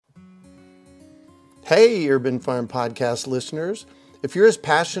Hey, Urban Farm Podcast listeners. If you're as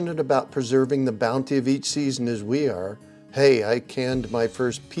passionate about preserving the bounty of each season as we are, hey, I canned my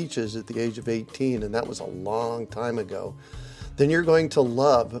first peaches at the age of 18, and that was a long time ago, then you're going to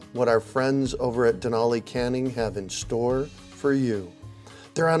love what our friends over at Denali Canning have in store for you.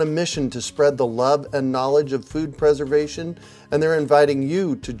 They're on a mission to spread the love and knowledge of food preservation, and they're inviting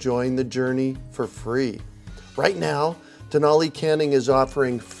you to join the journey for free. Right now, Denali Canning is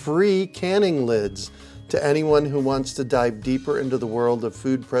offering free canning lids to anyone who wants to dive deeper into the world of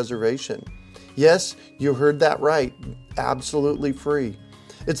food preservation. Yes, you heard that right, absolutely free.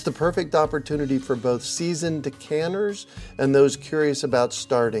 It's the perfect opportunity for both seasoned canners and those curious about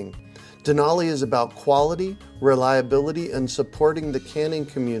starting. Denali is about quality, reliability, and supporting the canning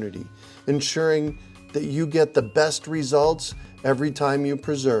community, ensuring that you get the best results every time you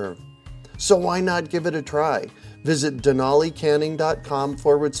preserve. So why not give it a try? Visit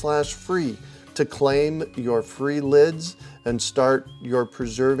denalicanning.com/free to claim your free lids and start your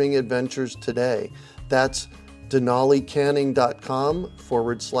preserving adventures today. That's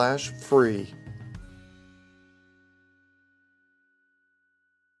denalicanning.com/free.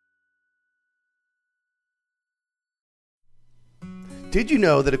 Did you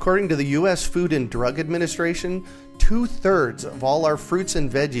know that according to the U.S. Food and Drug Administration, 2/3 of all our fruits and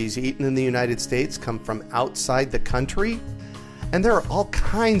veggies eaten in the United States come from outside the country? And there are all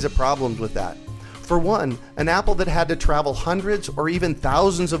kinds of problems with that. For one, an apple that had to travel hundreds or even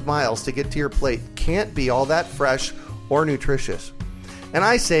thousands of miles to get to your plate can't be all that fresh or nutritious. And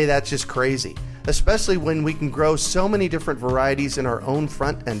I say that's just crazy, especially when we can grow so many different varieties in our own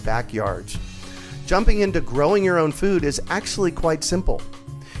front and backyards. Jumping into growing your own food is actually quite simple.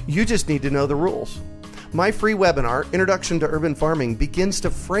 You just need to know the rules. My free webinar, Introduction to Urban Farming, begins to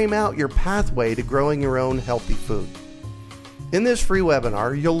frame out your pathway to growing your own healthy food. In this free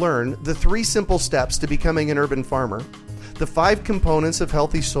webinar, you'll learn the 3 simple steps to becoming an urban farmer, the 5 components of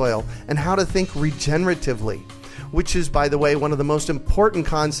healthy soil, and how to think regeneratively, which is, by the way, one of the most important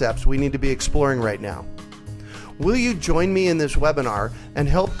concepts we need to be exploring right now. Will you join me in this webinar and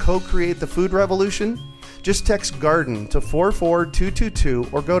help co-create the food revolution? Just text GARDEN to 44222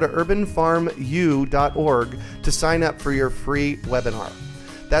 or go to urbanfarmu.org to sign up for your free webinar.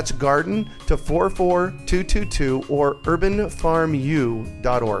 That's GARDEN to 44222 or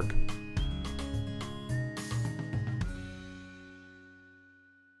urbanfarmu.org.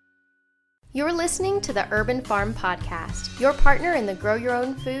 You're listening to the Urban Farm Podcast, your partner in the Grow Your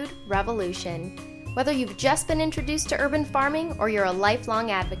Own Food revolution. Whether you've just been introduced to urban farming or you're a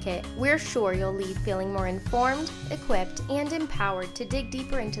lifelong advocate, we're sure you'll leave feeling more informed, equipped, and empowered to dig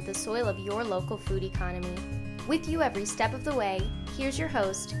deeper into the soil of your local food economy. With you every step of the way, here's your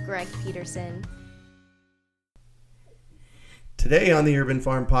host, Greg Peterson. Today on the Urban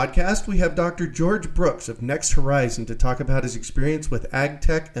Farm Podcast, we have Dr. George Brooks of Next Horizon to talk about his experience with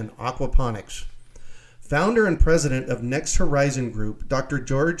Agtech and Aquaponics. Founder and president of Next Horizon Group, Dr.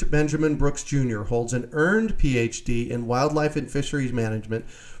 George Benjamin Brooks Jr. holds an earned PhD in Wildlife and Fisheries Management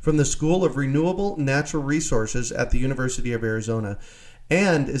from the School of Renewable Natural Resources at the University of Arizona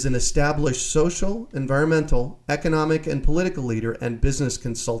and is an established social, environmental, economic, and political leader and business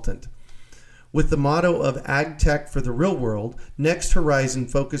consultant. With the motto of Agtech for the Real World, Next Horizon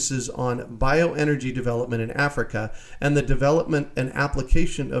focuses on bioenergy development in Africa and the development and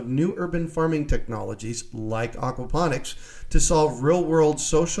application of new urban farming technologies like aquaponics to solve real-world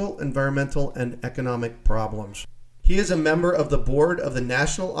social, environmental, and economic problems. He is a member of the board of the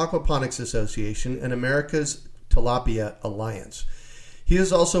National Aquaponics Association and America's Tilapia Alliance. He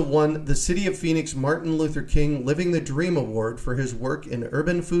has also won the City of Phoenix Martin Luther King Living the Dream Award for his work in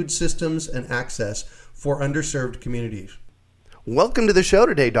urban food systems and access for underserved communities. Welcome to the show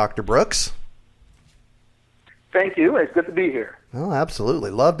today, Dr. Brooks. Thank you. It's good to be here. Oh,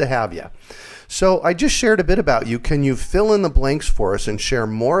 absolutely. Love to have you. So I just shared a bit about you. Can you fill in the blanks for us and share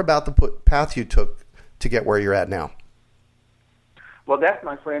more about the path you took to get where you're at now? Well, that,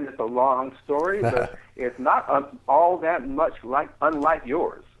 my friend, is a long story, but it's not all that much unlike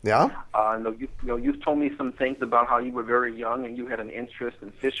yours. Yeah? You've told me some things about how you were very young and you had an interest in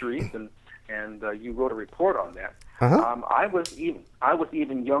fisheries, and you wrote a report on that. Uh-huh. I was even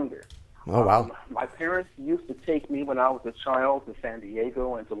younger. Oh, wow. My parents used to take me when I was a child to San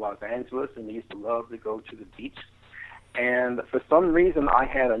Diego and to Los Angeles, and they used to love to go to the beach. And for some reason, I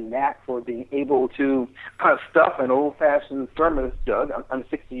had a knack for being able to stuff an old-fashioned thermos jug. I'm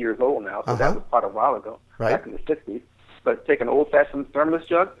 60 years old now, so that was quite a while ago, back in the 60s. But take an old-fashioned thermos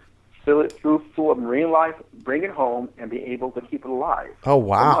jug, fill it full of marine life, bring it home, and be able to keep it alive. Oh,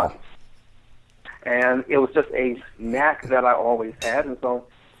 wow. And it was just a knack that I always had. And so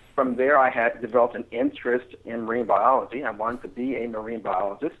from there, I had developed an interest in marine biology. I wanted to be a marine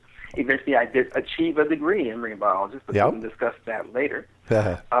biologist. Eventually, I did achieve a degree in marine biology, but we can discuss that later.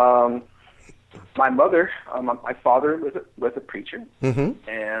 My mother, my father was a preacher,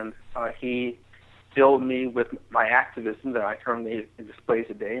 and he filled me with my activism that I currently display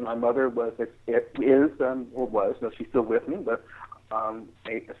today. My mother was, she's still with me, but a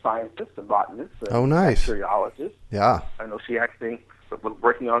scientist, a botanist, a bacteriologist. Yeah. I know she actually was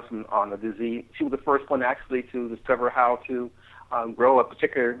working on a disease. She was the first one actually to discover how to grow a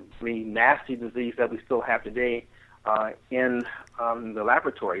particularly nasty disease that we still have today in the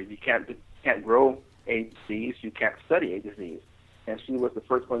laboratory. You can't grow a disease, you can't study a disease. And she was the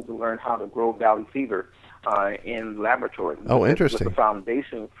first one to learn how to grow valley fever in the laboratory. Oh, interesting. It was the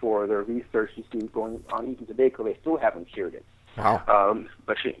foundation for the research you see going on even today, because they still haven't cured it. Wow.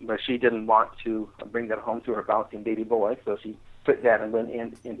 But she didn't want to bring that home to her bouncing baby boy, so she put that and went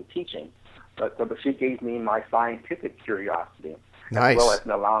into teaching. But she gave me my scientific curiosity, nice, as well as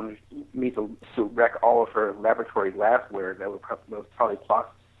allowing me to wreck all of her laboratory glassware that would probably cost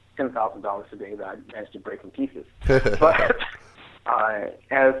 $10,000 a day that I managed to break in pieces. But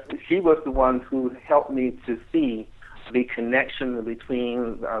as she was the one who helped me to see the connection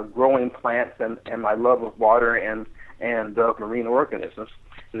between growing plants and my love of water and of marine organisms,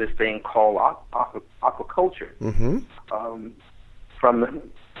 in this thing called aquaculture.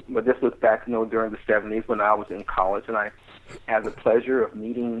 This was back during the 70s when I was in college, and I had the pleasure of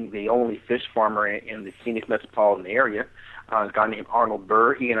meeting the only fish farmer in the Phoenix metropolitan area, a guy named Arnold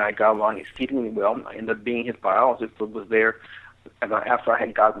Burr. He and I got along exceedingly well. I ended up being his biologist, but was there after I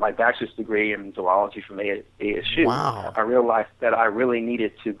had got my bachelor's degree in zoology from ASU. Wow. I realized that I really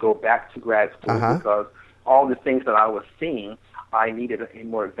needed to go back to grad school because all the things that I was seeing, I needed a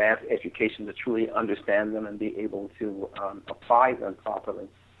more advanced education to truly understand them and be able to apply them properly.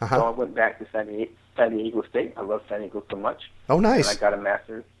 So I went back to San Diego State. I love San Diego so much. Oh, nice. And I got a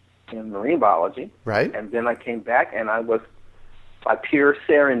master's in marine biology. Right. And then I came back, and I was, by pure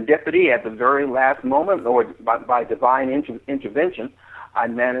serendipity at the very last moment, or by divine intervention, I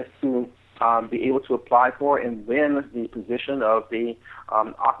managed to be able to apply for and win the position of the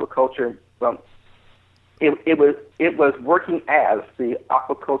aquaculture. Well, it was working as the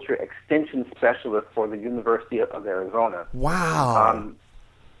aquaculture extension specialist for the University of Arizona. Wow.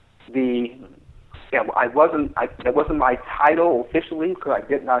 That wasn't my title officially, because I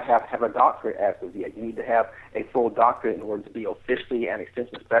did not have a doctorate as of yet. You need to have a full doctorate in order to be officially an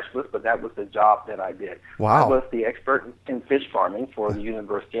extension specialist, but that was the job that I did. Wow. I was the expert in fish farming for the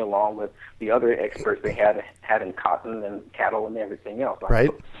university, along with the other experts they had in cotton and cattle and everything else. Right.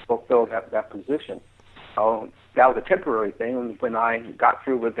 I fulfilled that position. That was a temporary thing. And when I got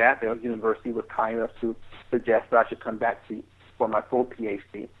through with that, the university was kind enough to suggest that I should come back for my full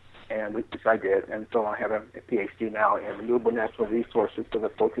PhD, and which I did. And so I have a PhD now in renewable natural resources with a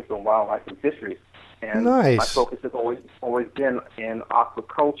focus on wildlife and fisheries. And nice. My focus has always been in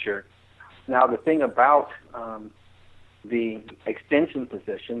aquaculture. Now, the thing about the extension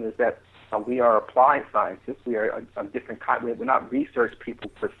position is that we are applied scientists. We are a different kind. We're not research people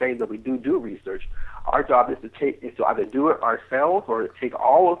per se, though we do research. Our job is to either do it ourselves or to take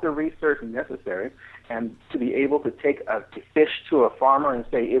all of the research necessary and to be able to take a fish to a farmer and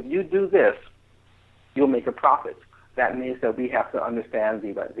say, if you do this, you'll make a profit. That means that we have to understand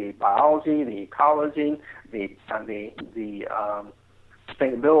the biology, the ecology, the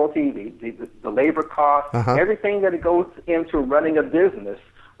sustainability, the labor cost, everything that goes into running a business.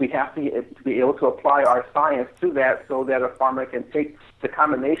 We have to be able to apply our science to that so that a farmer can take the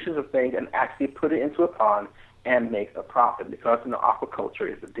combinations of things and actually put it into a pond and make a profit, because aquaculture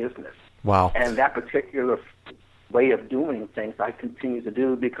is a business. Wow. And that particular way of doing things I continue to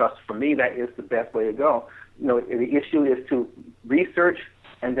do, because for me that is the best way to go. The issue is to research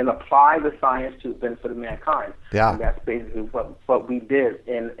and then apply the science to the benefit of mankind. Yeah. And that's basically what we did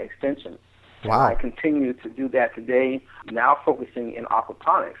in extension. Wow. And I continue to do that today, now focusing in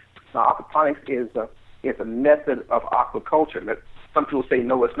aquaponics. Now, aquaponics is a method of aquaculture. Some people say,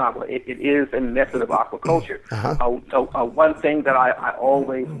 no, it's not. Well, it is a method of aquaculture. One thing that I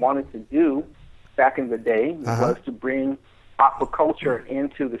always wanted to do back in the day was to bring aquaculture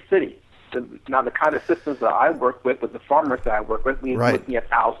into the city. Now, the kind of systems that I work with the farmers that I work with, we're looking at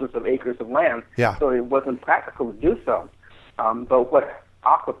thousands of acres of land, so it wasn't practical to do so. But what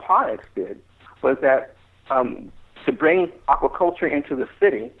aquaponics did was that to bring aquaculture into the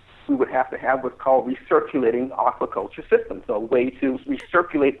city, we would have to have what's called recirculating aquaculture systems, so a way to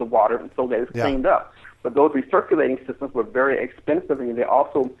recirculate the water so that it's cleaned up. But those recirculating systems were very expensive, and they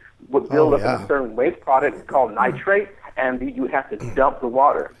also would build up a certain waste product called nitrate, and you have to dump the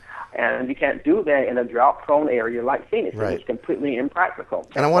water. And you can't do that in a drought-prone area like Phoenix. Right. It's completely impractical.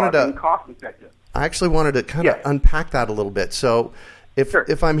 And I wanted to cost-effective. I actually wanted to kind of unpack that a little bit. So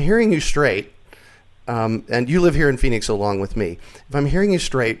if I'm hearing you straight, and you live here in Phoenix along with me, if I'm hearing you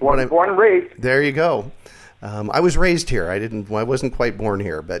straight, born and raised. There you go. I was raised here. I wasn't quite born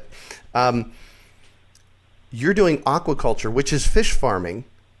here, but you're doing aquaculture, which is fish farming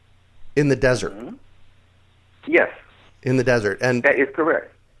in the desert. Mm-hmm. Yes. In the desert. And that is correct.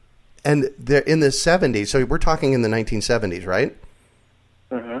 And they're in the 70s, so we're talking in the 1970s, right?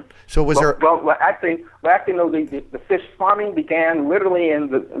 Mm-hmm. So actually, no. The fish farming began literally in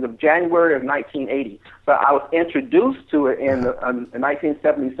the January of 1980. But I was introduced to it in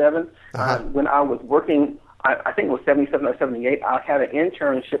 1977 when I was working. I think it was 77 or 78. I had an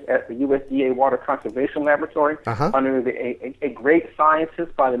internship at the USDA Water Conservation Laboratory under a great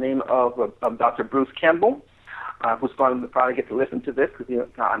scientist by the name of Dr. Bruce Kimball. Who's going to probably get to listen to this because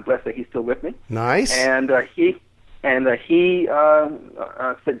I'm blessed that he's still with me. Nice. And he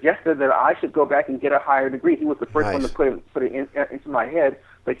suggested that I should go back and get a higher degree. He was the first one to put it into my head,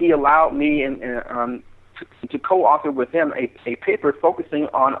 but he allowed me to co-author with him a paper focusing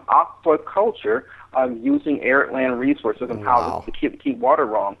on aquaculture using arid land resources and how to keep water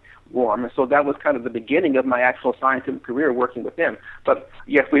warm. And so that was kind of the beginning of my actual scientific career working with him. But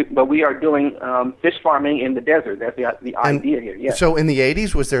yes, we are doing fish farming in the desert. That's the idea here. Yes. So in the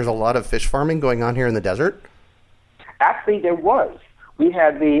 80s, there a lot of fish farming going on here in the desert? Actually, there was. We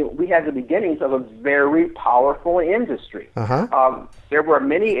had the beginnings of a very powerful industry. There were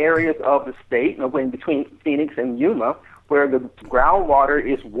many areas of the state, between Phoenix and Yuma, where the groundwater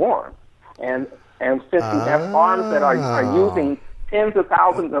is warm, and since we have farms that are using tens of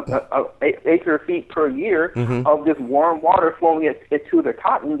thousands of acre feet per year of this warm water flowing into the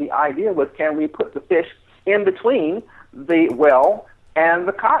cotton, the idea was, can we put the fish in between the well and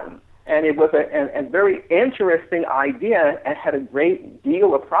the cotton? And it was a very interesting idea and had a great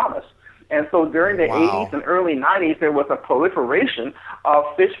deal of promise. And so during the 80s and early 90s, there was a proliferation of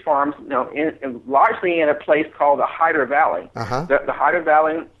fish farms, largely in a place called the Hyder Valley. The Hyder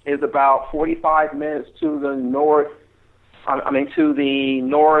Valley is about 45 minutes to the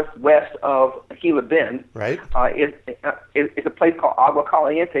northwest of Gila Bend. Right. It's a place called Agua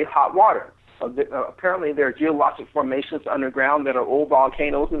Caliente, hot water. Apparently, there are geologic formations underground that are old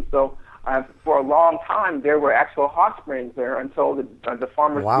volcanoes, and so for a long time there were actual hot springs there until the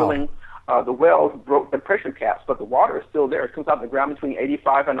farmers drilling the wells broke the pressure caps, but the water is still there. It comes out of the ground between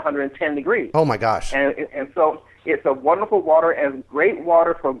 85 and 110 degrees. Oh my gosh! And so it's a wonderful water and great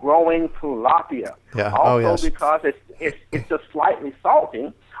water for growing tilapia. Yeah. Also because it's just slightly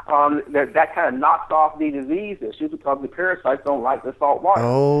salty. That kind of knocks off the disease issue because the parasites don't like the salt water.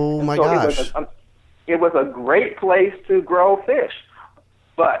 Oh my gosh! It was a great place to grow fish,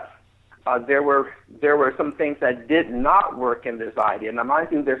 but there were some things that did not work in this idea. Now, mind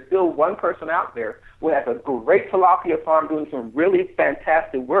you, there's still one person out there who has a great tilapia farm doing some really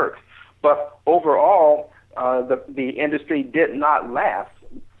fantastic work, but overall, the industry did not last.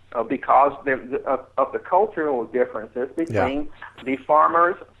 Because of the cultural differences between the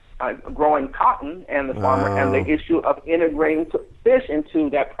farmers growing cotton and the farmer and the issue of integrating fish into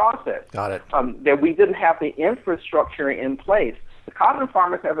that process. Got it. That we didn't have the infrastructure in place. The cotton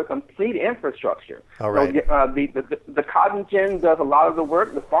farmers have a complete infrastructure. All right. So, the cotton gin does a lot of the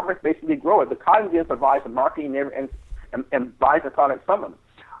work. The farmers basically grow it. The cotton gin provides the marketing and buys the product from them.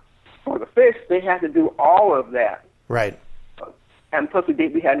 For the fish, they had to do all of that. Right. And plus,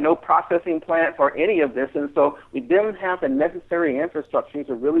 we had no processing plants or any of this, and so we didn't have the necessary infrastructure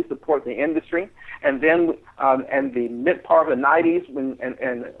to really support the industry. And then, and the mid part of the 90s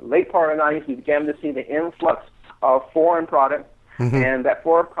and late part of the 90s, we began to see the influx of foreign products, and that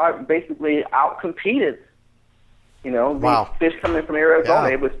foreign product basically outcompeted, the fish coming from Arizona.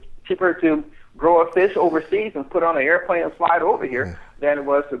 Yeah. It was cheaper to grow a fish overseas and put on an airplane and fly it over here than it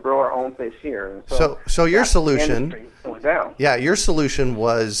was to grow our own fish here. And so your solution, your solution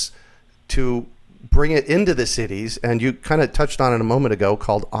was to bring it into the cities, and you kind of touched on it a moment ago,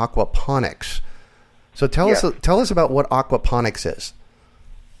 called aquaponics. So tell us about what aquaponics is.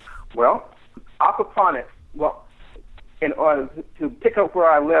 Well, aquaponics. Well, in order to pick up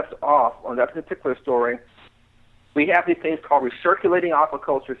where I left off on that particular story, we have these things called recirculating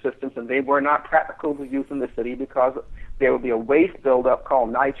aquaculture systems, and they were not practical to use in the city because there would be a waste buildup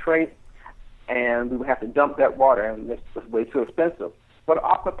called nitrate, and we would have to dump that water, and this was way too expensive. What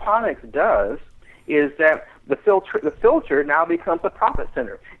aquaponics does is that the filter now becomes a profit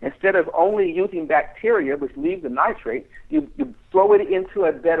center. Instead of only using bacteria, which leave the nitrate, you throw it into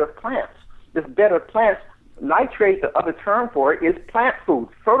a bed of plants. This bed of plants nitrate, the other term for it, is plant food,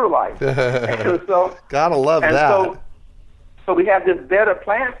 fertilizer. And so, gotta love that. So we have this bed of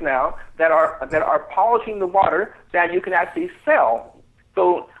plants now that are polishing the water that you can actually sell.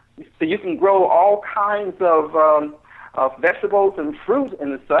 So you can grow all kinds of vegetables and fruit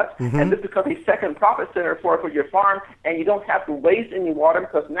and such, and this becomes a second profit center for your farm, and you don't have to waste any water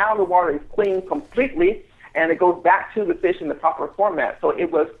because now the water is clean completely, and it goes back to the fish in the proper format. So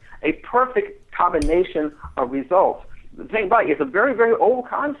it was a perfect combination of results. The thing about it, it's a very, very old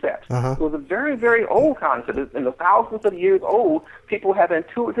concept. It was a very, very old concept. In the thousands of years old, people have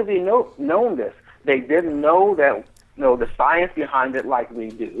intuitively known this. They didn't know that, the science behind it like we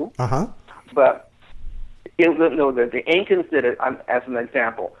do, but the ancients did it as an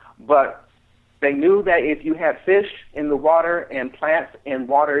example. But they knew that if you had fish in the water and plants in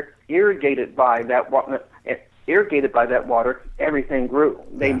water irrigated by that water, everything grew.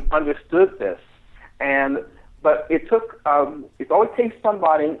 They understood this, but it took. It always takes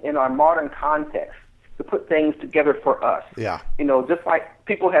somebody in our modern context to put things together for us. Yeah. Just like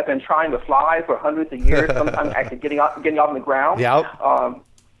people have been trying to fly for hundreds of years, sometimes actually getting off the ground.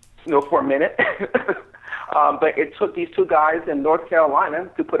 For a minute. But it took these two guys in North Carolina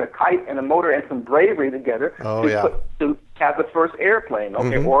to put a kite and a motor and some bravery together to have the first airplane.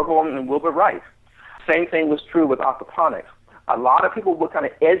 Orville and Wilbur Wright. Same thing was true with aquaponics. A lot of people were kind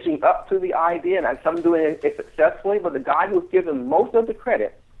of edging up to the idea, and some doing it successfully, but the guy who's given most of the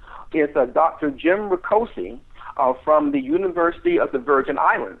credit is Dr. Jim Ricciosi from the University of the Virgin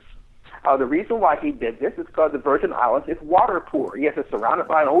Islands. The reason why he did this is because the Virgin Islands is water poor. Yes, it's surrounded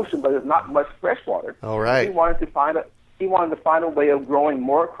by an ocean, but there's not much fresh water. All right. He wanted to find a way of growing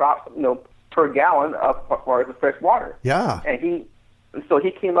more crops, per gallon as far as the fresh water. Yeah. So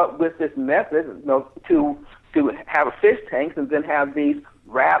he came up with this method, to have a fish tanks and then have these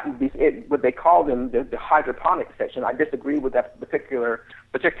what they call them the hydroponic section. I disagree with that particular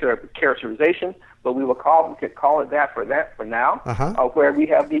characterization, but we will call it that for now. Where we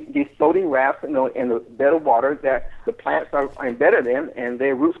have these floating rafts, in the bed of water that the plants are embedded in, and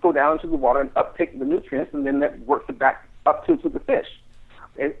their roots go down into the water and uptake the nutrients, and then that works it back up to the fish.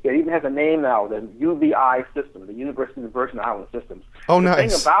 It even has a name now, the UVI system, the University of the Virgin Islands system. Oh,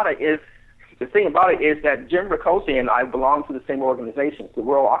 nice. The thing about it is that Jim Ricciosi and I belong to the same organization, the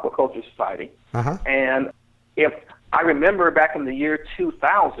World Aquaculture Society. And if I remember back in the year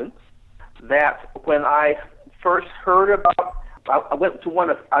 2000, that when I first heard about, I went to one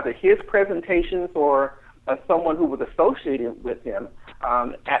of either his presentations or someone who was associated with him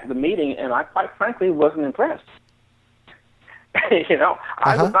at the meeting, and I quite frankly wasn't impressed.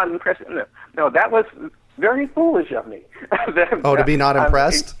 I was not impressed. No, that was very foolish of me. To be not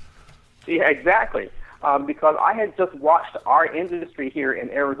impressed? Yeah, exactly. Because I had just watched our industry here in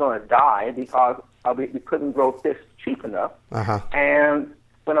Arizona die because we couldn't grow fish cheap enough. And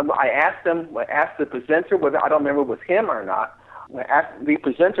when I asked the presenter, whether I don't remember it was him or not, when I asked the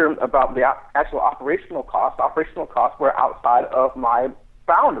presenter about the actual operational costs were outside of my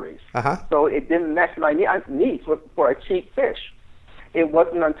boundaries. So it didn't match my needs for a cheap fish. It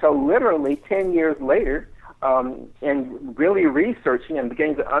wasn't until literally 10 years later, and really researching and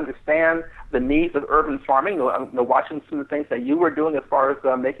beginning to understand the needs of urban farming, watching some of the things that you were doing as far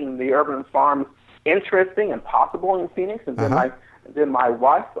as making the urban farms interesting and possible in Phoenix, and then my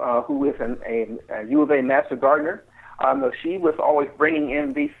wife, who is a U of A master gardener, she was always bringing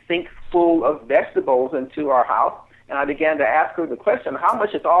in these sinks full of vegetables into our house, and I began to ask her the question: how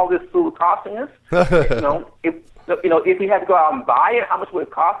much is all this food costing us? If we had to go out and buy it, how much would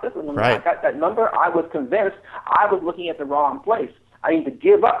it cost us? And when I got that number, I was convinced I was looking at the wrong place. I need to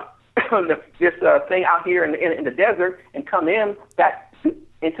give up this thing out here in the desert and come back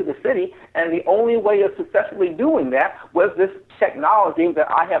into the city. And the only way of successfully doing that was this technology that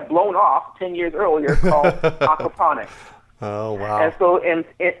I had blown off 10 years earlier called aquaponics. Oh, wow. And so in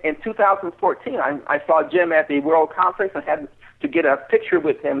 2014, I saw Jim at the World Conference and had to get a picture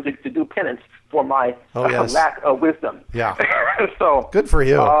with him to do penance for my lack of wisdom. Yeah. So good for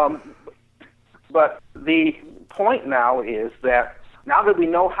you. But the point now is that now that we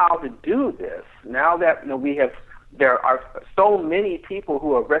know how to do this, now that there are so many people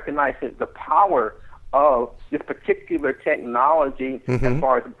who have recognized the power of this particular technology as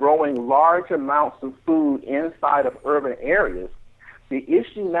far as growing large amounts of food inside of urban areas. The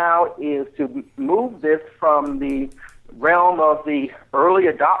issue now is to move this from the realm of the early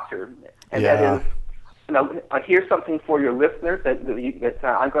adopter, and that is, here's something for your listeners that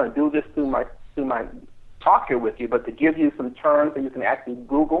I'm going to do this through my talk here with you, but to give you some terms that you can actually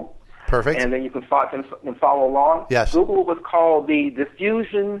Google. Perfect. And then you can follow along. Yes. Google was called the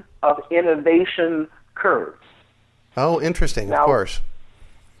Diffusion of Innovation curve. Oh, interesting. Now, of course.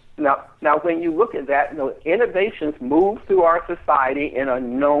 Now, when you look at that, innovations move through our society in a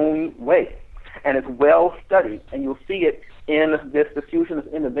known way, and it's well studied, and you'll see it in this diffusion of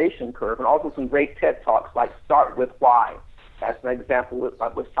innovation curve, and also some great TED Talks like Start With Why. That's an example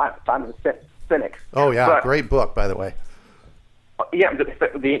with Simon Sinek. Oh, yeah, great book, by the way. Yeah,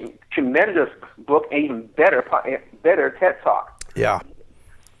 the tremendous book, and even better TED Talk. Yeah.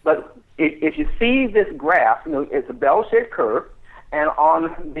 But if you see this graph, it's a bell-shaped curve, and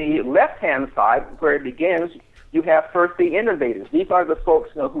on the left-hand side, where it begins, you have first the innovators. These are the folks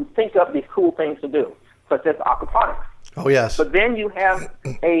who think up these cool things to do, such as aquaponics. Oh, yes. But then you have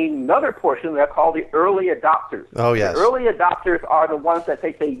another portion that are called the early adopters. Oh, yes. The early adopters are the ones that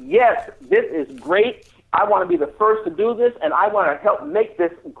say, yes, this is great. I want to be the first to do this, and I want to help make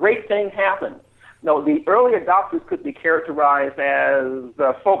this great thing happen. No, the early adopters could be characterized as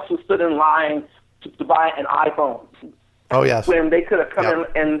the folks who stood in line to buy an iPhone. Oh, yes. When they could have come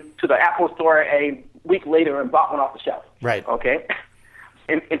in to the Apple store a week later and bought one off the shelf. Right. Okay?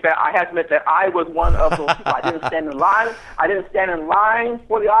 In fact, I have to admit that I was one of those people. I didn't stand in line. I didn't stand in line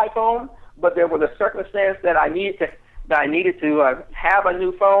for the iPhone, but there was a circumstance that I needed to have a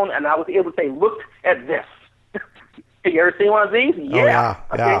new phone, and I was able to say, "Look at this." You ever seen one of these? Yeah. Oh, yeah.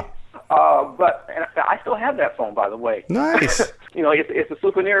 Okay. Yeah. But I still have that phone, by the way. Nice. It's a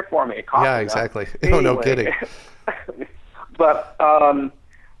souvenir for me. It cost Yeah, me exactly. anyway. Oh, no kidding. But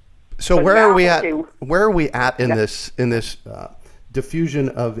so but where now, are we at? okay, Where are we at in this diffusion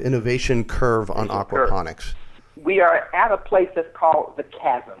of innovation curve on aquaponics? We are at a place that's called the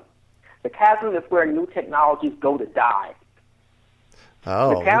chasm. The chasm is where new technologies go to die.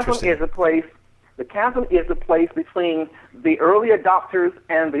 Oh, the chasm interesting. is a place. The chasm is the place between the early adopters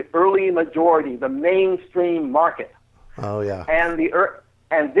and the early majority, the mainstream market. Oh, yeah.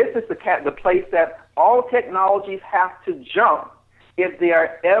 And this is the place that all technologies have to jump if they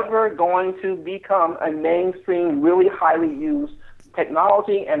are ever going to become a mainstream, really highly used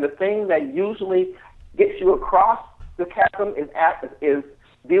technology. And the thing that usually gets you across the chasm is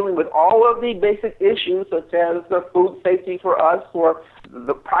dealing with all of the basic issues, such as the food safety for us, or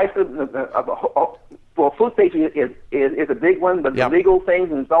the price well, food safety is a big one, but the legal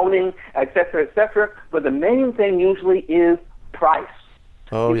things and zoning, et cetera, et cetera. But the main thing usually is price.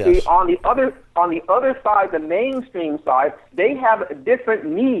 Oh, you yes. see, on the other side, the mainstream side, they have different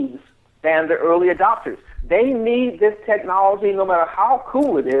needs than the early adopters. They need this technology, no matter how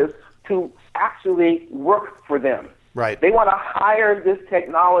cool it is, to actually work for them. Right. They want to hire this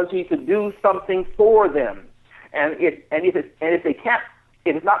technology to do something for them, and if they can't,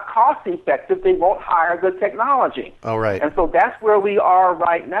 if it's not cost effective, they won't hire the technology. Oh, right. And so that's where we are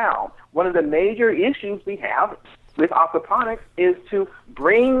right now. One of the major issues we have with aquaponics is to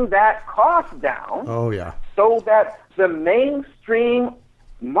bring that cost down. Oh, yeah. So that the mainstream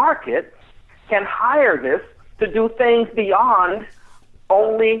market can hire this to do things beyond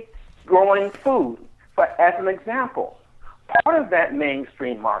only growing food. But as an example, part of that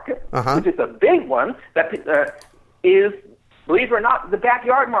mainstream market, which is a big one, that is, believe it or not, the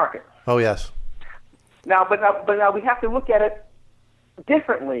backyard market. Oh, yes. Now we have to look at it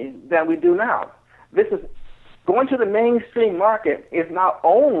differently than we do now. This is going to the mainstream market is not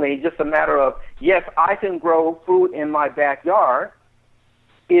only just a matter of, yes, I can grow food in my backyard,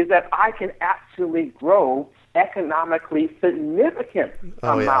 is that I can actually grow economically significant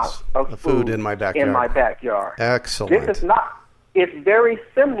amounts of food in my backyard. Excellent. This is not, it's very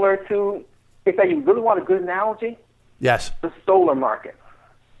similar to, if you really want a good analogy, yes, the solar market.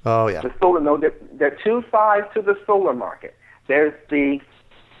 Oh, yeah. The solar, no, there are two sides to the solar market. There's the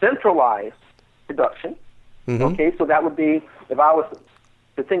centralized production. Mm-hmm. Okay, so that would be, if I was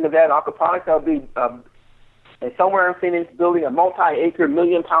to think of that in aquaponics, that would be somewhere in Phoenix building a multi-acre,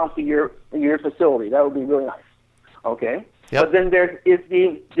 million-pound-a-year facility. That would be really nice. Okay? Yep. But then there is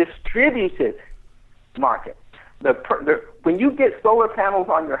the distributed market. When you get solar panels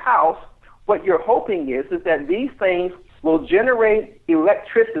on your house, what you're hoping is that these things will generate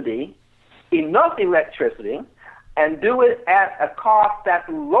electricity, enough electricity, and do it at a cost that's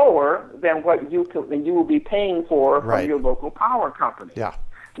lower than what you will be paying for from your local power company. Yeah.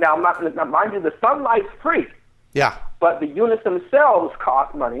 Now, mind you, the sunlight's free. Yeah. But the units themselves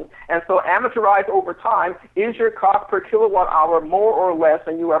cost money, and so amortized over time, is your cost per kilowatt hour more or less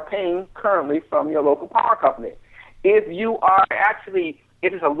than you are paying currently from your local power company? If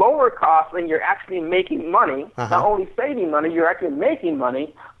it's a lower cost, then you're actually making money, not only saving money, you're actually making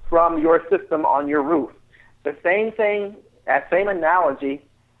money from your system on your roof. The same thing, that same analogy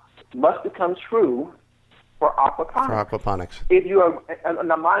must become true for aquaponics. For aquaponics. If you are,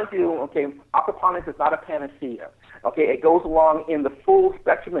 now mind you, okay, aquaponics is not a panacea. Okay, it goes along in the full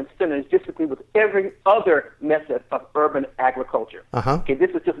spectrum and synergistically with every other method of urban agriculture. Okay, this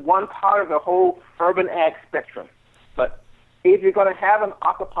is just one part of the whole urban ag spectrum. But if you're going to have an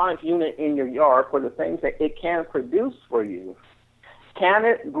aquaponics unit in your yard for the things that it can produce for you, can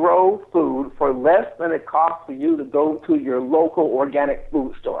it grow food for less than it costs for you to go to your local organic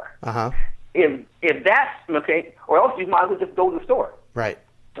food store? If that's okay, or else you might as well just go to the store. Right.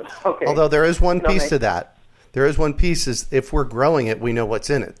 Okay. Although there is one piece to that. There is one piece is if we're growing it, we know what's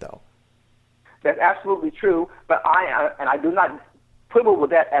in it, though. That's absolutely true, but I do not quibble with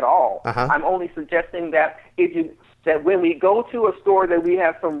that at all. I'm only suggesting that that when we go to a store that we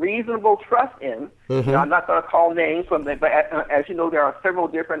have some reasonable trust in, I'm not going to call names, but as you know, there are several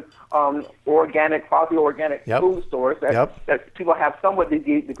different organic, quasi-organic food stores that people have somewhat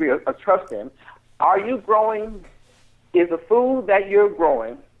degree of trust in. Are you growing, is the food that you're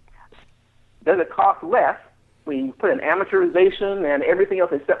growing, does it cost less when you put in amortization and everything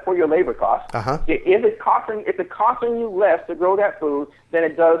else except for your labor costs? If it's costing you less to grow that food than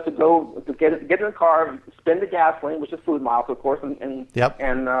it does to go to get in the car, spend the gasoline, which is food miles, of course, and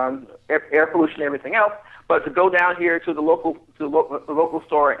air pollution and everything else, but to go down here to the local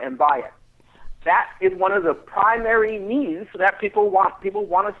store and buy it. That is one of the primary needs that people want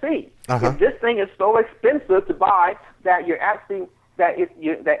to see. If this thing is so expensive to buy that you're actually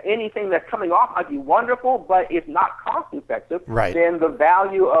that anything that's coming off might be wonderful, but it's not cost effective, then the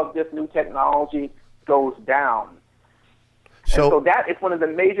value of this new technology goes down. So that is one of the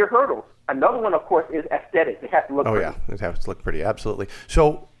major hurdles. Another one, of course, is aesthetics. It has to look pretty. It has to look pretty, absolutely.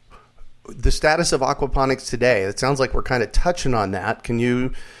 So the status of aquaponics today, it sounds like we're kind of touching on that. Can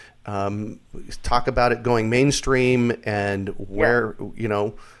you talk about it going mainstream and where,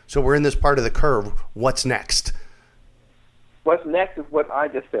 so we're in this part of the curve. What's next? What's next is what I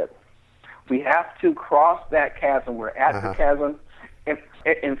just said. We have to cross that chasm. We're at the chasm.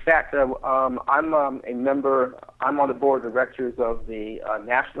 In fact, I'm a member. I'm on the board of directors of the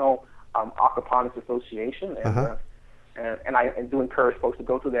National Aquaponics Association, and I do encourage folks to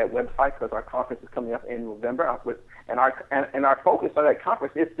go to that website because our conference is coming up in November. And our focus on that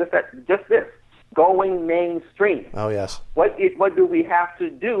conference is just this: going mainstream. Oh yes. What do we have to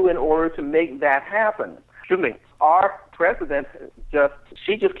do in order to make that happen? Excuse me. Our president just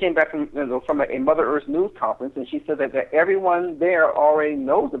came back from a Mother Earth News conference, and she said that everyone there already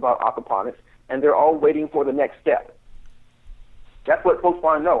knows about aquaponics, and they're all waiting for the next step. That's what folks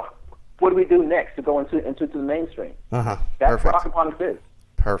want to know. What do we do next to go into the mainstream? That's what aquaponics is.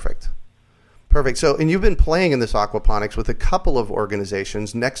 Perfect. So, and you've been playing in this aquaponics with a couple of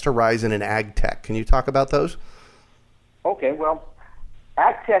organizations, Next Horizon and Agtech. Can you talk about those? Okay. Well,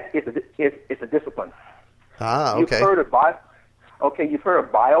 Agtech is a discipline. Okay. You've heard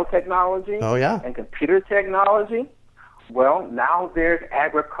of biotechnology. Oh, yeah. And computer technology. Well, now there's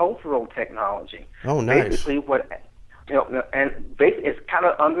agricultural technology. Oh, nice. Basically, it's kind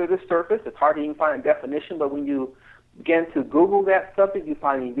of under the surface. It's hard to even find a definition, but when you begin to Google that subject, you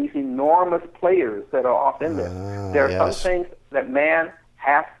find these enormous players that are off in there. There are some things that man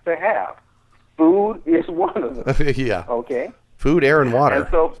has to have. Food is one of them. Yeah. Okay. Food, air, and water. And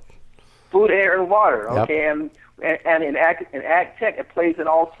so, food, air, and water. Okay, and in Agtech, it plays in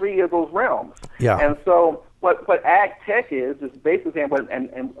all three of those realms. Yeah. And so, what Agtech is basically,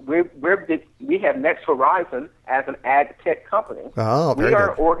 and we have Next Horizon as an Agtech company. Oh, very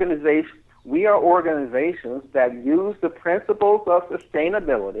good. We are organizations that use the principles of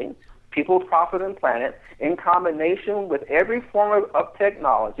sustainability, people, profit, and planet, in combination with every form of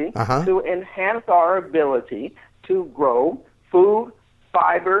technology to enhance our ability to grow food,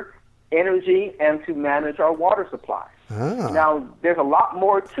 fiber, energy, and to manage our water supply. Now, there's a lot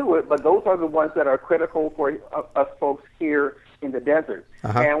more to it, but those are the ones that are critical for us folks here in the desert.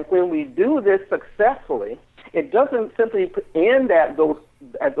 And when we do this successfully, it doesn't simply end at those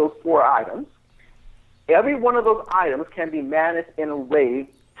 4 items. Every one of those items can be managed in a way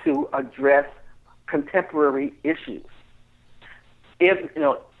to address contemporary issues. Is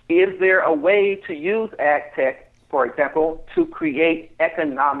there a way to use Agtech, for example, to create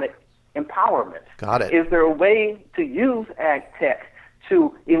economic empowerment? Got it. Is there a way to use Agtech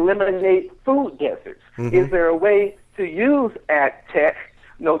to eliminate food deserts? Is there a way to use Agtech,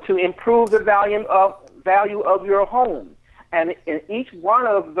 to improve the value of your home? And in each one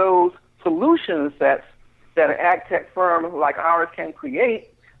of those solution sets that an Agtech firm like ours can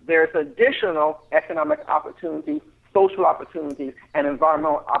create, there's additional economic opportunities, social opportunities, and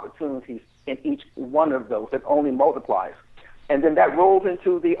environmental opportunities in each one of those that only multiplies. And then that rolls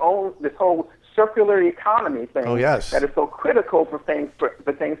into this whole circular economy thing Oh, yes. that is so critical for things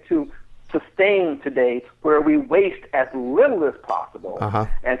to sustain today, where we waste as little as possible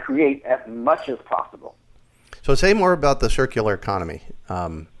and create as much as possible. So say more about the circular economy,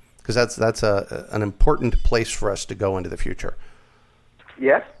 because that's an important place for us to go into the future.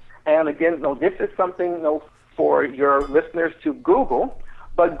 Yes, and again, this is something for your listeners to Google,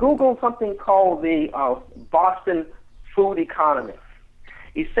 but Google something called the Boston food economy.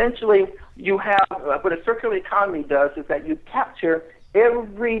 Essentially, you have what a circular economy does is that you capture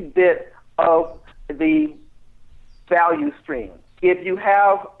every bit of the value stream.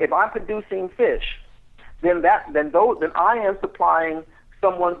 If I'm producing fish, then I am supplying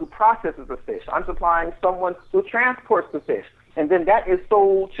someone who processes the fish. I'm supplying someone who transports the fish, and then that is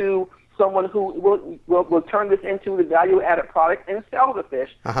sold to someone who will turn this into the value-added product and sell the fish.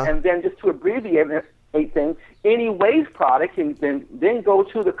 And then, just to abbreviate things, any waste product can then go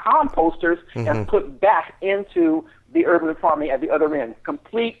to the composters and put back into the urban farming at the other end.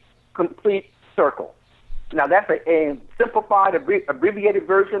 Complete circle. Now that's a simplified, abbreviated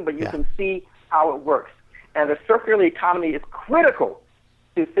version, but you can see how it works. And the circular economy is critical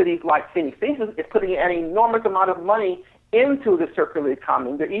to cities like Phoenix. Phoenix is putting an enormous amount of money into the circular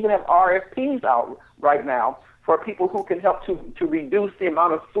economy. They even have RFPs out right now for people who can help to reduce the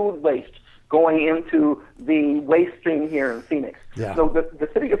amount of food waste going into the waste stream here in Phoenix. Yeah. So the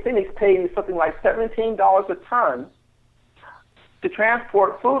city of Phoenix pays something like $17 a ton to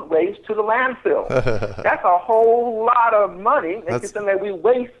transport food waste to the landfill. That's a whole lot of money, considering that we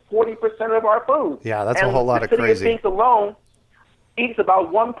waste 40% of our food. Yeah, that's a whole lot of crazy. The city of Phoenix alone eats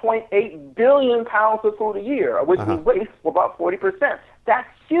about 1.8 billion pounds of food a year, of which we waste about 40%. That's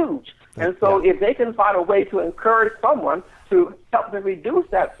huge. And so if they can find a way to encourage someone to help them reduce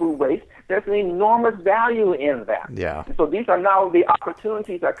that food waste, there's an enormous value in that. Yeah. And so these are now the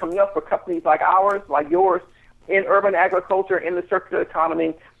opportunities that are coming up for companies like ours, like yours, in urban agriculture, in the circular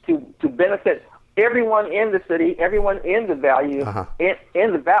economy, to benefit everyone in the city, everyone in the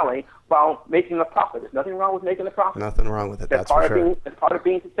in the valley, while making a profit. There's nothing wrong with making a profit. Nothing wrong with it, that's for sure. That's part of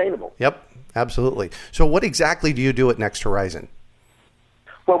being sustainable. Yep, absolutely. So what exactly do you do at Next Horizon?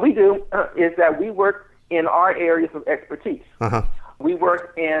 What we do is that we work in our areas of expertise. We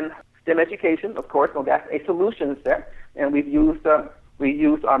work in STEM education, of course, so that's a solution set, and we use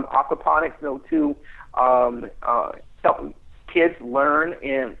aquaponics to help kids learn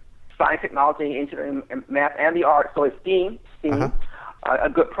in science, technology, engineering, and math, and the arts. So it's STEAM. A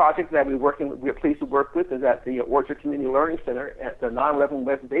good project that we're pleased to work with is at the Orchard Community Learning Center at the 911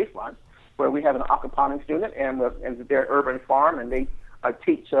 West Baseline, where we have an aquaponics unit and their urban farm, and they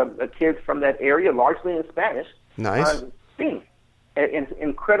teach kids from that area, largely in Spanish. Nice. STEAM. An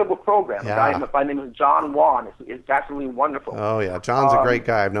incredible program. Yeah. A guy by the name of John Wan. It's absolutely wonderful. Oh yeah, John's a great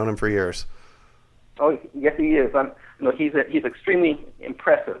guy. I've known him for years. Oh yes, he is. He's extremely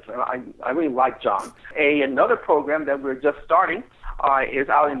impressive. I really like John. Another program that we're just starting is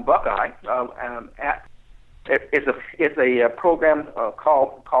out in Buckeye. It's a program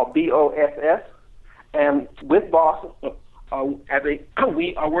called BOSS, and with BOSS,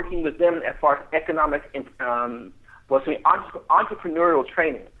 we are working with them as far as economic entrepreneurial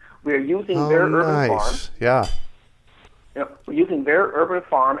training. We're using their urban farm. Yeah. We're using their urban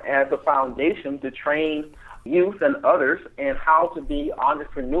farm as a foundation to train youth and others in how to be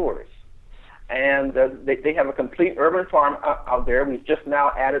entrepreneurs. And they have a complete urban farm out there. We've just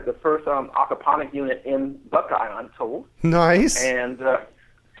now added the first aquaponic unit in Buckeye, I'm told. Nice. And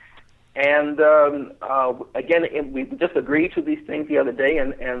again, we just agreed to these things the other day,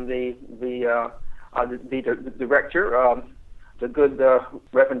 and the director, the good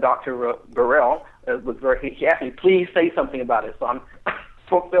Reverend Dr. Burrell, he asked me, please say something about it. So I'm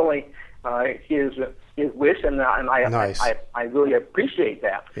fulfilling his wish, and Nice. I really appreciate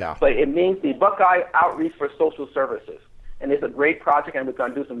that. Yeah. But it means the Buckeye Outreach for Social Services. And it's a great project, and we're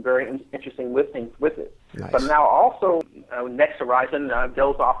going to do some very interesting things with it. Nice. But now also, Next Horizon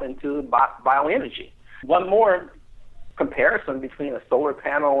goes off into bioenergy. One more comparison between a solar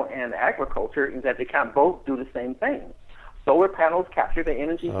panel and agriculture is that they can both do the same thing. Solar panels capture the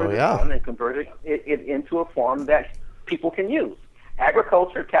energy from the sun and convert it into a form that people can use.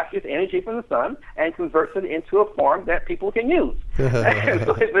 Agriculture captures energy from the sun and converts it into a form that people can use.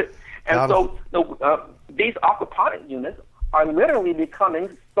 So these aquaponic units are literally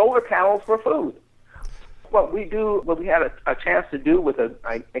becoming solar panels for food. What we had a chance to do with a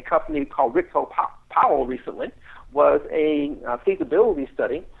company called Rico Powell recently was a feasibility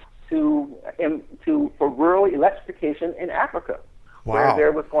study for rural electrification in Africa. where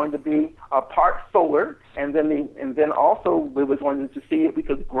there was going to be a part solar, and then also we were going to see if we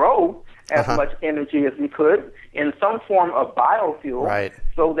could grow as much energy as we could in some form of biofuel,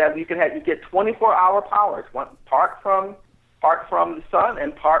 so that you get 24-hour power, part from the sun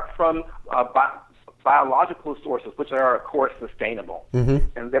and part from biological sources, which are, of course, sustainable.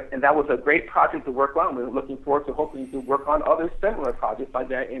 And that was a great project to work on. We're looking forward to hoping to work on other similar projects like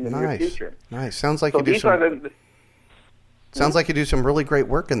that in the near future. Nice. Sounds like you do some really great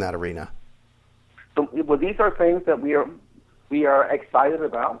work in that arena. So, well, these are things that we are excited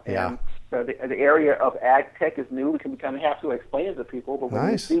about. And the area of Agtech is new. We kind of have to explain it to people, but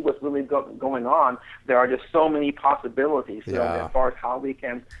when you see what's really going on, there are just so many possibilities as far as how we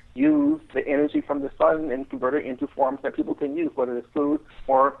can use the energy from the sun and convert it into forms that people can use, whether it's food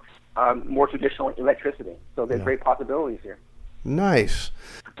or more traditional electricity. So there's great possibilities here. Nice.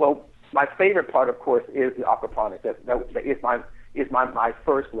 Well, my favorite part, of course, is the aquaponics. That is my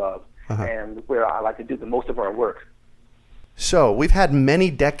first love, and where I like to do the most of our work. So we've had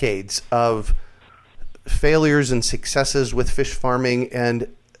many decades of failures and successes with fish farming, and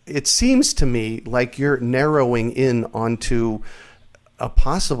it seems to me like you're narrowing in onto a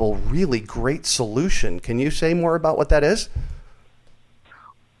possible really great solution. Can you say more about what that is?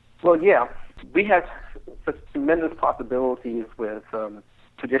 Well, yeah. We have such tremendous possibilities with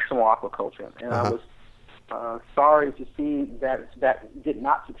traditional aquaculture, and I was sorry to see that did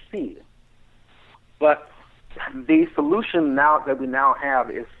not succeed. But the solution that we now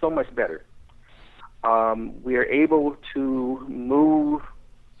have is so much better. We are able to move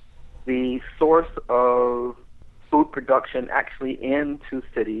the source of food production actually into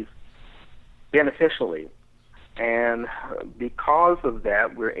cities beneficially. And because of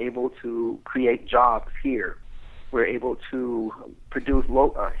that, we're able to create jobs here. We're able to produce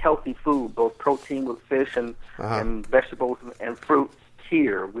healthy food, both protein with fish and vegetables and fruit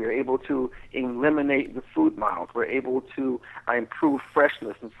here. We're able to eliminate the food miles. We're able to improve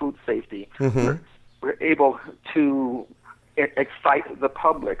freshness and food safety. We're able to excite the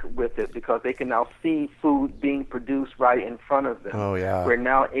public with it because they can now see food being produced right in front of them. We're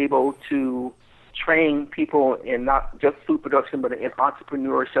now able to train people in not just food production, but in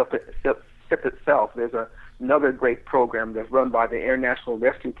entrepreneurship itself. There's another great program that's run by the International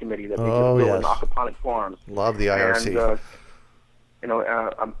Rescue Committee that we just built in aquaponic farms. Love the IRC.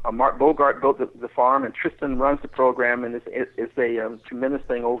 And Mark Bogart built the farm, and Tristan runs the program, and it's a tremendous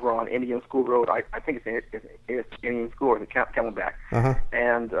thing over on Indian School Road. I think it's Indian School or the Camelback,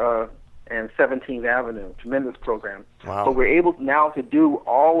 and 17th Avenue. Tremendous program. Wow. So we're able now to do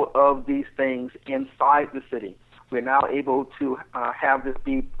all of these things inside the city. We're now able to have this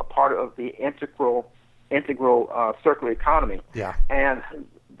be a part of the integral circular economy. And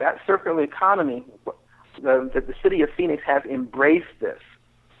that circular economy, the city of Phoenix has embraced this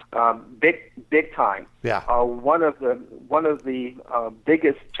big time. One of the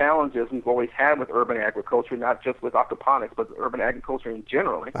biggest challenges we've always had with urban agriculture, not just with aquaponics, but urban agriculture in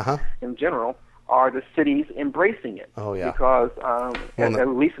general, are the cities embracing it. Because at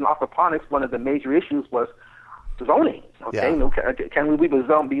least in aquaponics, one of the major issues was zoning. Can we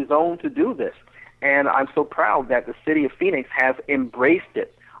be zoned to do this? And I'm so proud that the city of Phoenix has embraced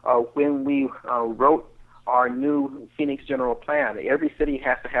it. When we wrote our new Phoenix General Plan, every city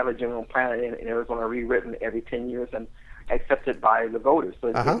has to have a general plan in Arizona rewritten every 10 years and accepted by the voters. So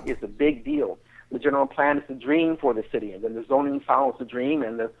it's a big deal. The general plan is the dream for the city, and then the zoning follows the dream,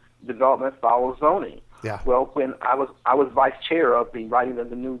 and the development follows zoning. Well, when I was vice chair of the writing of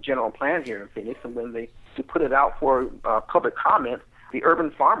the new general plan here in Phoenix, and when they put it out for public comment, the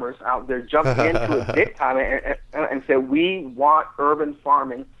urban farmers out there jumped into it big time and said, we want urban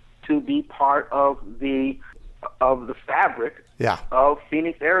farming to be part of the fabric of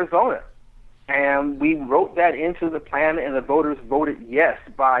Phoenix, Arizona. And we wrote that into the plan, and the voters voted yes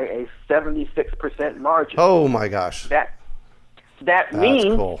by a 76% margin. Oh my gosh. That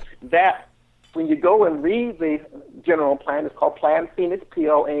means that when you go and read the general plan, it's called Plan Phoenix,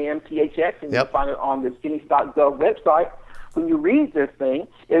 PLANPHX, and you can find it on the Phoenix.gov website. When you read this thing,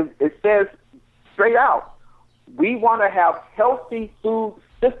 it says straight out, we want to have healthy food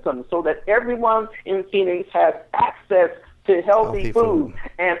systems so that everyone in Phoenix has access to healthy food.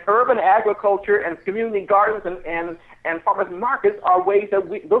 And urban agriculture and community gardens and farmers markets are ways that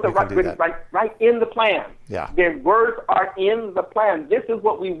those are right in the plan. Their words are in the plan. This is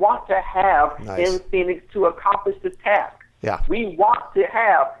what we want to have in Phoenix to accomplish this task. We want to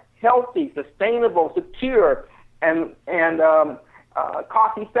have healthy, sustainable, secure, and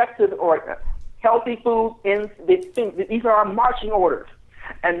cost-effective or healthy food in these are our marching orders.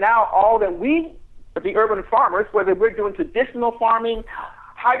 And now all that we the urban farmers, whether we're doing traditional farming,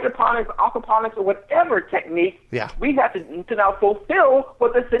 hydroponics, aquaponics, or whatever technique, we have to now fulfill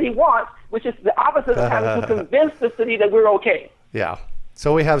what the city wants, which is the opposite of having to convince the city that we're okay. Yeah.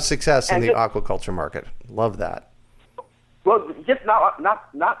 So we have success in the aquaculture market. Love that. Well, just not.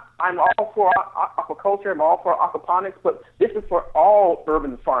 I'm all for aquaculture. I'm all for aquaponics, but this is for all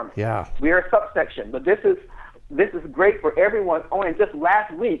urban farming. Yeah. We are a subsection, but this is great for everyone. Oh, and just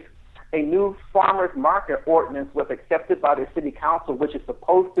last week, a new farmers market ordinance was accepted by the city council, which is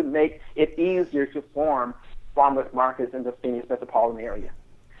supposed to make it easier to form farmers markets in the Phoenix metropolitan area.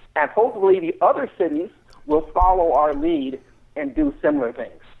 And hopefully the other cities will follow our lead and do similar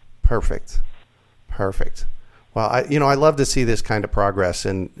things. Perfect. Well, I love to see this kind of progress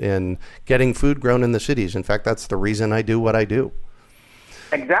in getting food grown in the cities. In fact, that's the reason I do what I do.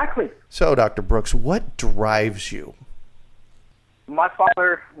 Exactly. So, Dr. Brooks, what drives you? My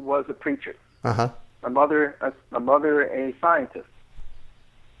father was a preacher. Uh-huh. My mother a scientist.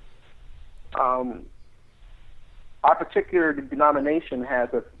 Our particular denomination has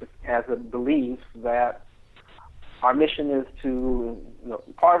a belief that our mission is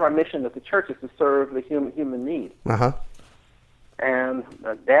part of our mission as the church is to serve the human need. Uh-huh. And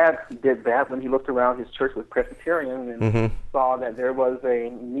Dad did that when he looked around. His church was Presbyterian and saw that there was a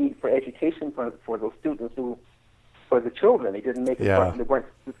need for education for those students for the children. They didn't make it. Yeah. They weren't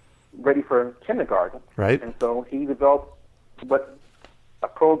ready for kindergarten. Right. And so he developed a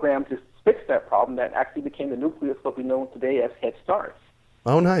program to fix that problem that actually became the nucleus of what we know today as Head Start.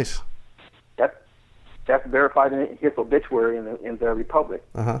 Oh, nice. That's verified in his obituary in the Republic.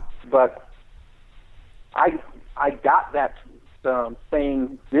 Uh-huh. But I got that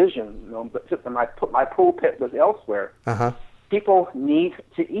same vision, but just my pulpit was elsewhere. Uh-huh. People need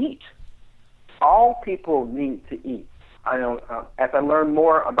to eat. All people need to eat. I know. As I learned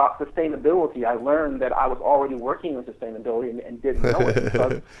more about sustainability, I learned that I was already working in sustainability and didn't know it.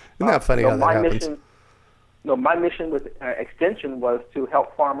 Because, Isn't that funny how that happens? My mission with Extension was to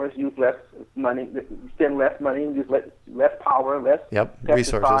help farmers use less money, spend less money, use less power, less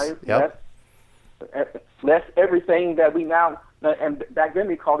resources, less everything that we now. And back then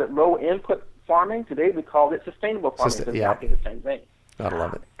we called it low input farming. Today we called it sustainable farming. It's exactly the same thing. Gotta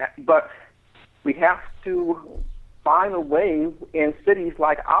love it. But we have to find a way in cities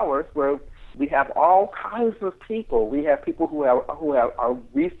like ours where we have all kinds of people. We have people who are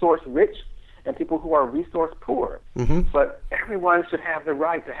resource rich and people who are resource poor. Mm-hmm. But everyone should have the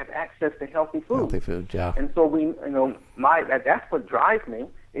right to have access to healthy food. Healthy food, yeah. And so that's what drives me,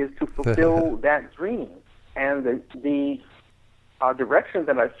 is to fulfill that dream. And the direction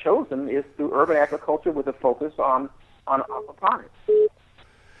that I've chosen is through urban agriculture with a focus on aquaponics.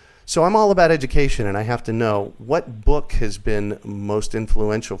 So I'm all about education, and I have to know, what book has been most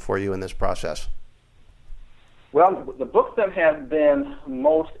influential for you in this process? Well, the books that have been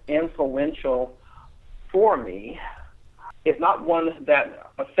most influential for me is not one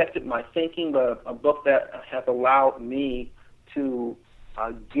that affected my thinking, but a book that has allowed me to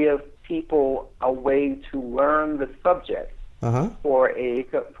give people a way to learn the subject for a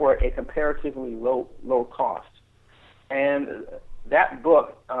comparatively low cost. And that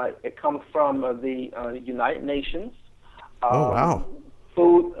book, it comes from the United Nations. Oh, wow.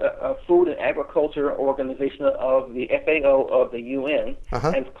 Food and Agriculture Organization of the FAO of the UN,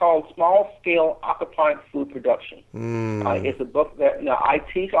 and it's called Small Scale Aquaponic Food Production. It's a book that I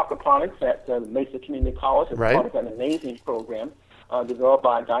teach aquaponics at Mesa Community College. It's part of an amazing program developed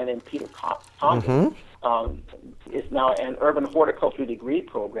by a guy named Peter Condon. It's now an urban horticulture degree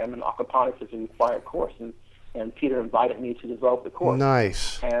program, and aquaponics is a required course. And Peter invited me to develop the course.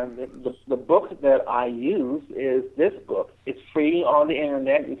 Nice. And the book that I use is this book. It's free on the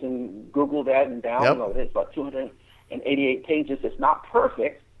internet. You can Google that and download it. It's about 288 pages. It's not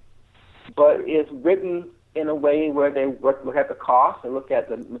perfect, but it's written in a way where they look at the cost, they look at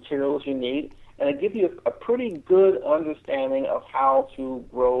the materials you need, and it gives you a pretty good understanding of how to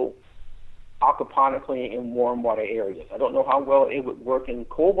grow aquaponically in warm water areas. I don't know how well it would work in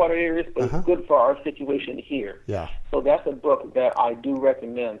cold water areas, but it's good for our situation here. Yeah. So that's a book that I do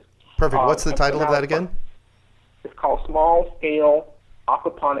recommend. Perfect. What's the title of that again? It's called Small Scale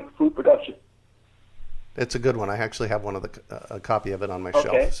Aquaponic Food Production. It's a good one. I actually have a copy of it on my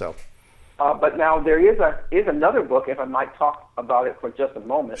shelf. So. But now there is another book, if I might talk about it for just a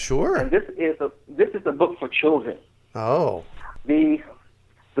moment. Sure. And this is a book for children. Oh.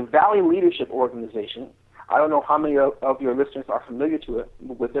 The Valley Leadership Organization, I don't know how many of your listeners are familiar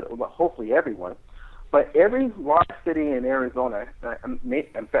with it, but hopefully everyone. But every large city in Arizona,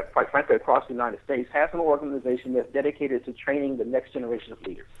 in fact, quite frankly, across the United States, has an organization that's dedicated to training the next generation of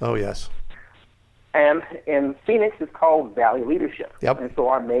leaders. Oh, yes. And in Phoenix, it's called Valley Leadership. Yep. And so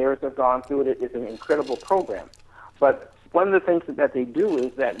our mayors have gone through it. It's an incredible program. But one of the things that they do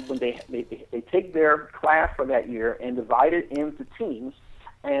is that when they take their class for that year and divide it into teams,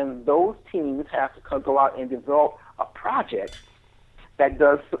 and those teams have to go out and develop a project that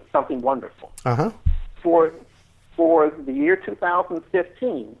does something wonderful. Uh-huh. For the year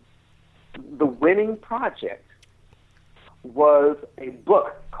 2015, the winning project was a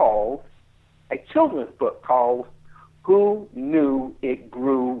children's book called Who Knew It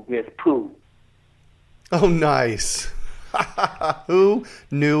Grew with Poo? Oh, nice. Who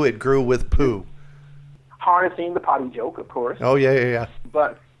knew it grew with poo? Harnessing the potty joke, of course. Oh, yeah.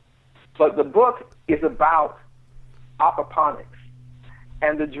 But the book is about aquaponics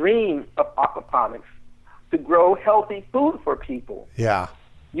and the dream of aquaponics to grow healthy food for people. Yeah.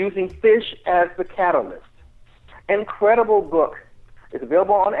 Using fish as the catalyst. Incredible book. It's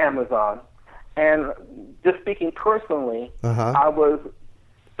available on Amazon. And just speaking personally, I was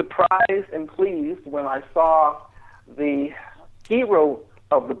surprised and pleased when I saw the hero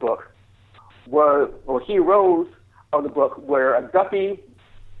of the book heroes of the book were a guppy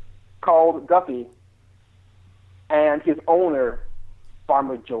called Guppy and his owner,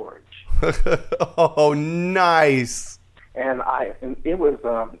 Farmer George. Oh, nice. And it was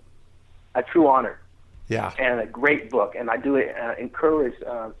a true honor. Yeah. And a great book. And I do encourage,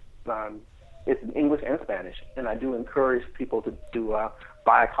 it's in English and Spanish, and I do encourage people to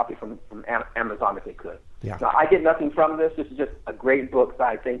buy a copy from Amazon if they could. Yeah. Now, I get nothing from this. This is just a great book that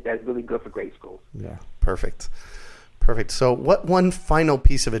I think that's really good for grade schools. Yeah, perfect. So what one final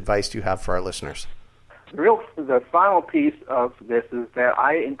piece of advice do you have for our listeners? The final piece of this is that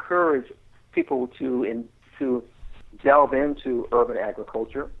I encourage people to delve into urban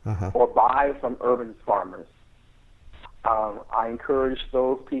agriculture or buy from urban farmers. I encourage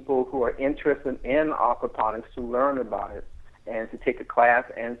those people who are interested in aquaponics to learn about it and to take a class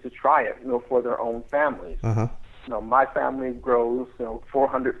and to try it, for their own families. My family grows,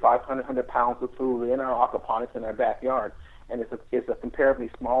 400, 500, 100 pounds of food in our aquaponics in our backyard, and it's a comparatively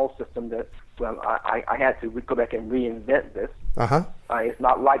small system that, I had to go back and reinvent this. It's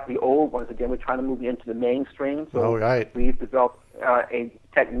not like the old ones. Again, we're trying to move into the mainstream, so we've developed a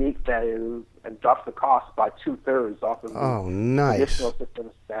technique that drops the cost by 2/3 off of the traditional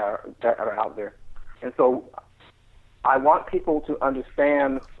systems that are out there. And so I want people to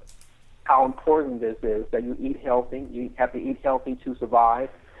understand how important this is, that you eat healthy. You have to eat healthy to survive.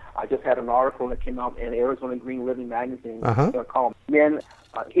 I just had an article that came out in Arizona Green Living magazine called Men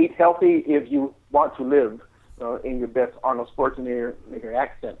Eat Healthy If You Want to Live, in your best Arnold Schwarzenegger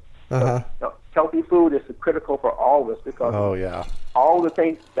accent. So, healthy food is critical for all of us because all the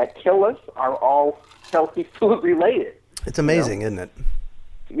things that kill us are all healthy food related. It's amazing, isn't it?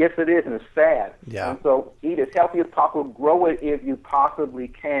 Yes, it is, and it's sad. Yeah. And so eat as healthy as possible. Grow it if you possibly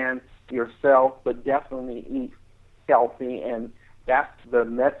can yourself, but definitely eat healthy. And that's the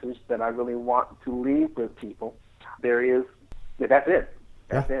message that I really want to leave with people. That's it.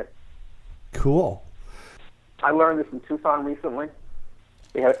 That's it. Cool. I learned this in Tucson recently.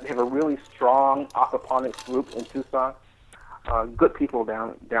 They have a really strong aquaponics group in Tucson. Good people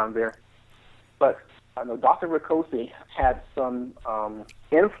down there. But I know Dr. Ricosi had some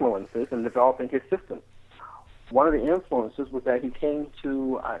influences in developing his system. One of the influences was that he came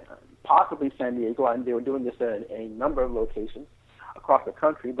to possibly San Diego, and they were doing this at a number of locations across the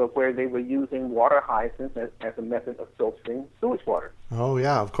country, but where they were using water hyacinths as a method of filtering sewage water. Oh,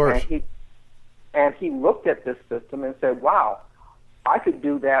 yeah, of course. And he looked at this system and said, wow, I could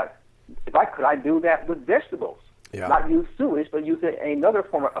do that. Could I do that with vegetables? Yeah. Not use sewage, but use another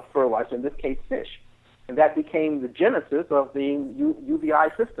form of fertilizer, in this case fish. And that became the genesis of the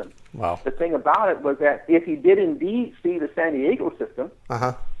UVI system. Wow. The thing about it was that if he did indeed see the San Diego system,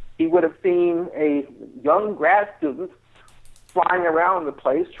 he would have seen a young grad student flying around the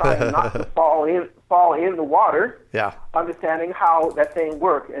place trying not to fall in the water, understanding how that thing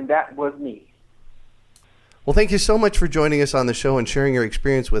worked, and that was me. Well, thank you so much for joining us on the show and sharing your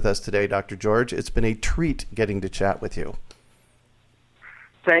experience with us today, Dr. George. It's been a treat getting to chat with you.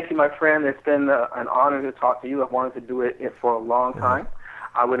 Thank you, my friend. It's been an honor to talk to you. I've wanted to do it for a long time.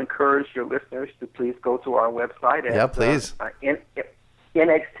 I would encourage your listeners to please go to our website at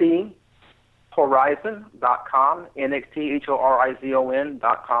nxthorizon.com,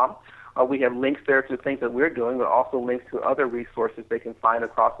 nxthorizon.com. We have links there to things that we're doing, but also links to other resources they can find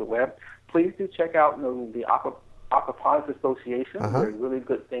across the web. Please do check out the Aquaponics Association. There's really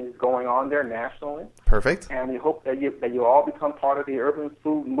good things going on there nationally. Perfect. And we hope that you all become part of the urban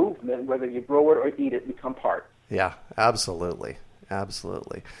food movement, whether you grow it or eat it, become part. Yeah, absolutely.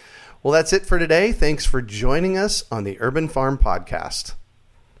 Absolutely. Well, that's it for today. Thanks for joining us on the Urban Farm Podcast.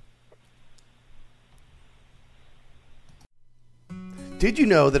 Did you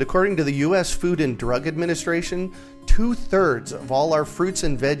know that according to the U.S. Food and Drug Administration, 2/3 of all our fruits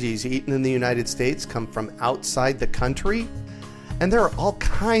and veggies eaten in the United States come from outside the country? And there are all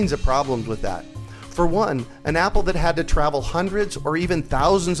kinds of problems with that. For one, an apple that had to travel hundreds or even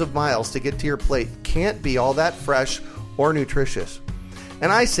thousands of miles to get to your plate can't be all that fresh or nutritious.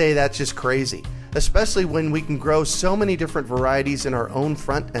 And I say that's just crazy, especially when we can grow so many different varieties in our own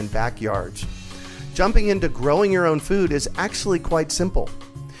front and backyards. Jumping into growing your own food is actually quite simple.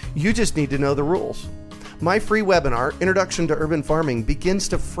 You just need to know the rules. My free webinar, Introduction to Urban Farming, begins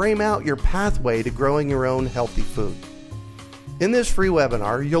to frame out your pathway to growing your own healthy food. In this free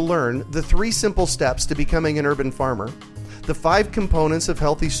webinar, you'll learn the 3 simple steps to becoming an urban farmer, the 5 components of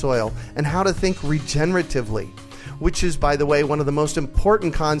healthy soil, and how to think regeneratively, which is, by the way, one of the most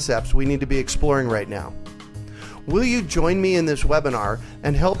important concepts we need to be exploring right now. Will you join me in this webinar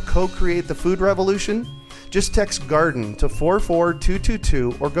and help co-create the food revolution? Just text GARDEN to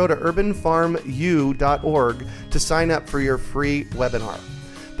 44222 or go to urbanfarmu.org to sign up for your free webinar.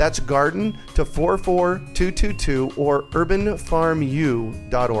 That's GARDEN to 44222 or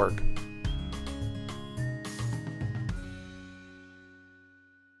urbanfarmu.org.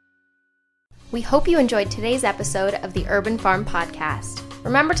 We hope you enjoyed today's episode of the Urban Farm Podcast.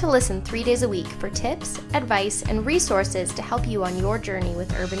 Remember to listen 3 days a week for tips, advice, and resources to help you on your journey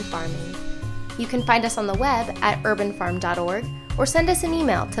with urban farming. You can find us on the web at urbanfarm.org or send us an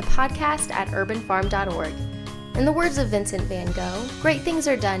email to podcast@urbanfarm.org. In the words of Vincent van Gogh, great things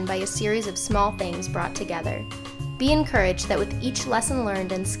are done by a series of small things brought together. Be encouraged that with each lesson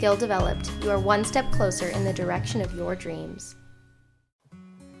learned and skill developed, you are one step closer in the direction of your dreams.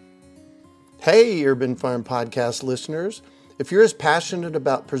 Hey, Urban Farm Podcast listeners. If you're as passionate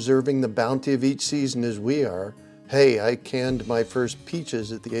about preserving the bounty of each season as we are, hey, I canned my first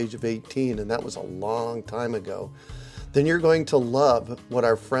peaches at the age of 18, and that was a long time ago, then you're going to love what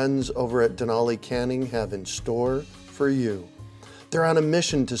our friends over at Denali Canning have in store for you. They're on a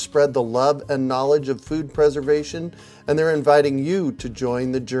mission to spread the love and knowledge of food preservation, and they're inviting you to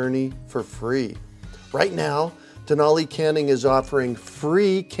join the journey for free. Right now, Denali Canning is offering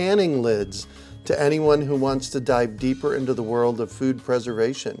free canning lids to anyone who wants to dive deeper into the world of food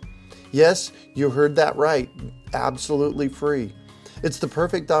preservation. Yes, you heard that right. Absolutely free. It's the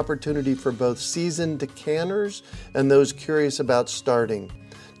perfect opportunity for both seasoned canners and those curious about starting.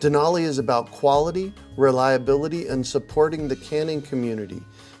 Denali is about quality, reliability, and supporting the canning community,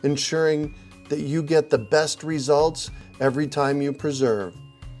 ensuring that you get the best results every time you preserve.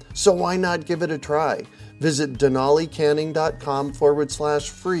 So why not give it a try? Visit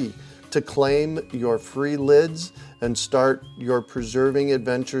denalicanning.com/free to claim your free lids and start your preserving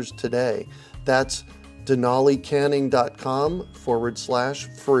adventures today. That's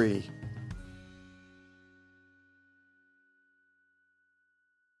denalicanning.com/free.